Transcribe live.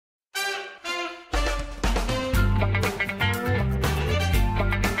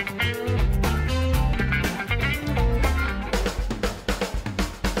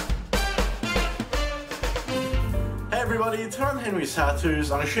today on Henry's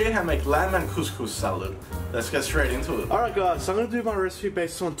How-Tos, I'm going to show you how to make lamb and couscous salad. Let's get straight into it. Alright guys, so I'm going to do my recipe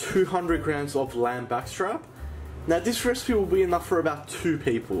based on 200 grams of lamb backstrap. Now this recipe will be enough for about 2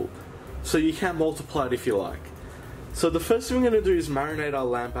 people, so you can multiply it if you like. So the first thing we're going to do is marinate our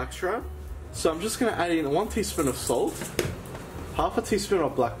lamb backstrap. So I'm just going to add in 1 teaspoon of salt, half a teaspoon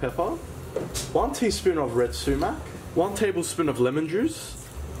of black pepper, 1 teaspoon of red sumac, 1 tablespoon of lemon juice,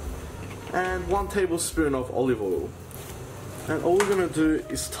 and 1 tablespoon of olive oil. And all we're going to do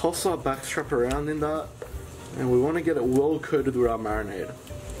is toss our backstrap around in that, and we want to get it well coated with our marinade.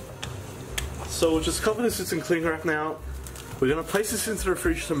 So we'll just cover this with some cling wrap now. We're going to place this into the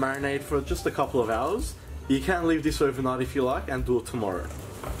fridge to marinate for just a couple of hours. You can leave this overnight if you like and do it tomorrow.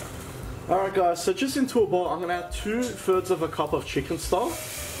 Alright guys, so just into a bowl I'm going to add 2/3 of a cup of chicken stock.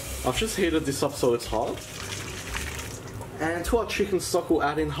 I've just heated this up so it's hot. And to our chicken stock we'll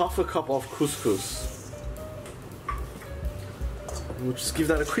add in half a cup of couscous. We'll just give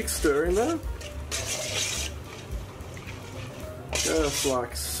that a quick stir in there. Just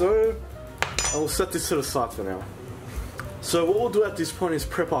like so. And we'll set this to the side for now. So what we'll do at this point is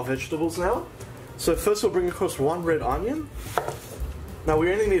prep our vegetables now. So first we'll bring across 1 red onion. Now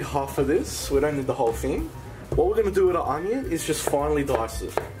we only need half of this, we don't need the whole thing. What we're going to do with our onion is just finely dice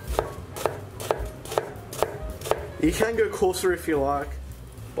it. You can go coarser if you like,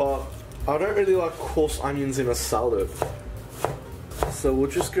 but I don't really like coarse onions in a salad. So we'll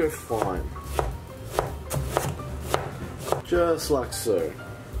just go fine. Just like so.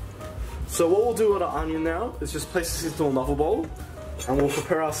 So what we'll do with our onion now is just place this into another bowl and we'll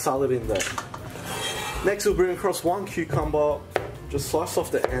prepare our salad in there. Next we'll bring across 1 cucumber, just slice off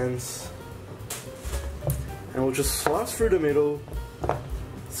the ends, and we'll just slice through the middle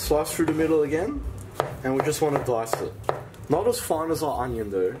again, and we just want to dice it. Not as fine as our onion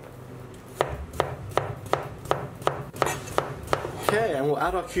though. Okay, and we'll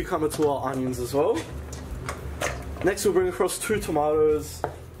add our cucumber to our onions as well. Next we'll bring across 2 tomatoes,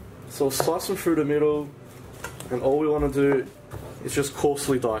 so we'll slice them through the middle, and all we want to do is just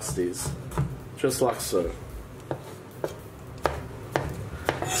coarsely dice these, just like so.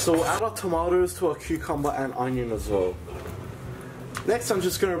 So we'll add our tomatoes to our cucumber and onion as well. Next I'm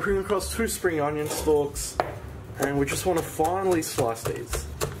just going to bring across 2 spring onion stalks, and we just want to finely slice these.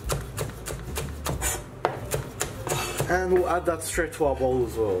 And we'll add that straight to our bowl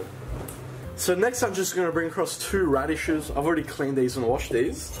as well. So next I'm just going to bring across 2 radishes. I've already cleaned these and washed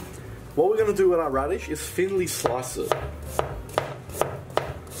these. What we're going to do with our radish is thinly slice it.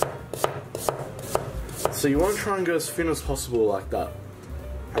 So you want to try and go as thin as possible like that.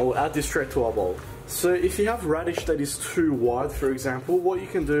 And we'll add this straight to our bowl. So if you have radish that is too wide, for example, what you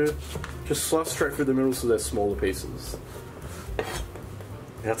can do, just slice straight through the middle so they're smaller pieces.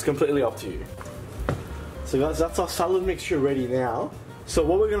 That's completely up to you. So guys, that's our salad mixture ready now. So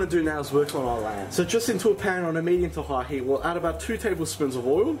what we're going to do now is work on our lamb. So just into a pan on a medium to high heat, we'll add about 2 tablespoons of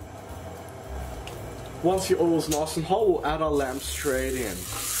oil. Once your oil's nice and hot, we'll add our lamb straight in.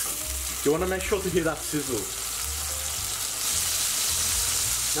 You want to make sure to hear that sizzle.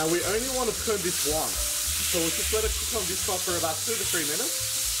 Now we only want to turn this once, so we'll just let it cook on this side for about 2 to 3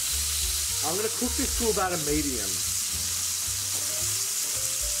 minutes. I'm going to cook this to about a medium.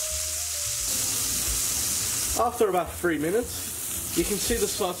 After about 3 minutes, you can see the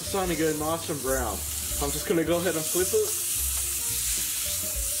sides are starting to go nice and brown. So I'm just going to go ahead and flip it.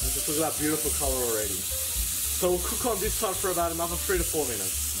 And just look at that beautiful colour already. So we'll cook on this side for about another 3 to 4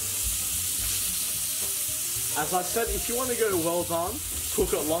 minutes. As I said, if you want to go well done,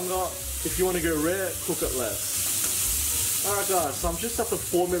 cook it longer. If you want to go rare, cook it less. Alright guys, so I'm just at the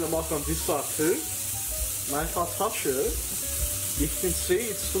 4-minute mark on this side too. Now if I touch it, you can see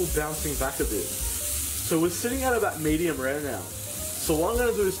it's still bouncing back a bit. So we're sitting at about medium rare now. So what I'm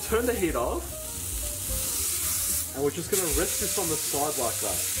going to do is turn the heat off, and we're just going to rest this on the side like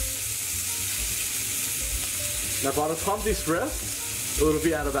that. Now by the time this rests, it'll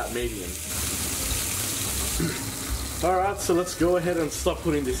be at about medium. Alright, so let's go ahead and start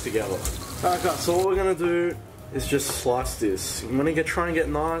putting this together. Alright guys, so what we're going to do is just slice this. I'm going to try and get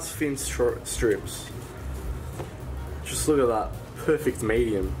nice thin strips. Just look at that, perfect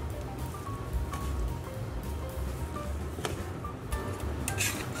medium.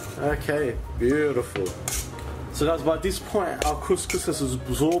 Okay, beautiful. So guys, by this point our couscous has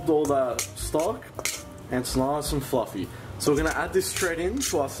absorbed all that stock and it's nice and fluffy. So we're going to add this straight in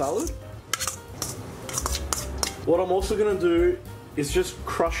to our salad. What I'm also going to do is just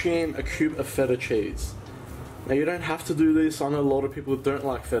crush in a cube of feta cheese. Now you don't have to do this, I know a lot of people don't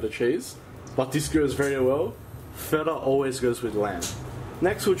like feta cheese, but this goes very well. Feta always goes with lamb.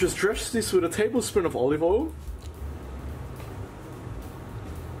 Next we'll just dress this with a tablespoon of olive oil.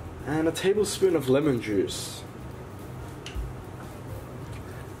 and a tablespoon of lemon juice.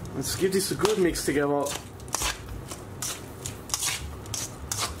 Let's give this a good mix together.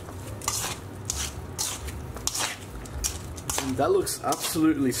 And that looks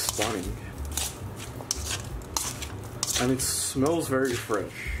absolutely stunning. And it smells very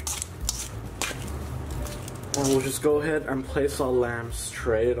fresh. And we'll just go ahead and place our lamb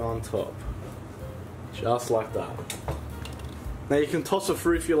straight on top. Just like that. Now you can toss it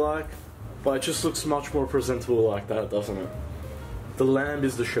through if you like, but it just looks much more presentable like that, doesn't it? The lamb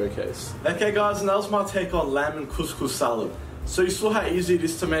is the showcase. Okay guys, and that was my take on lamb and couscous salad. So you saw how easy it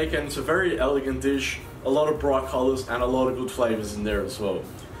is to make, and it's a very elegant dish, a lot of bright colours and a lot of good flavours in there as well.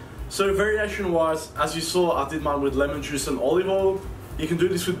 So variation wise, as you saw, I did mine with lemon juice and olive oil. You can do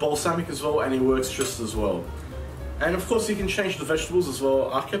this with balsamic as well, and it works just as well. And of course you can change the vegetables as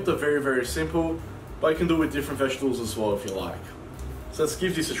well. I kept it very simple, but you can do it with different vegetables as well if you like. So let's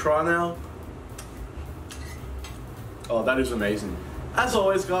give this a try now. Oh, that is amazing. As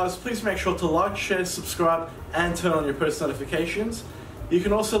always guys, please make sure to like, share, subscribe and turn on your post notifications. You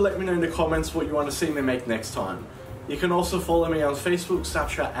can also let me know in the comments what you want to see me make next time. You can also follow me on Facebook,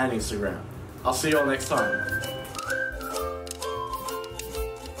 Snapchat and Instagram. I'll see you all next time.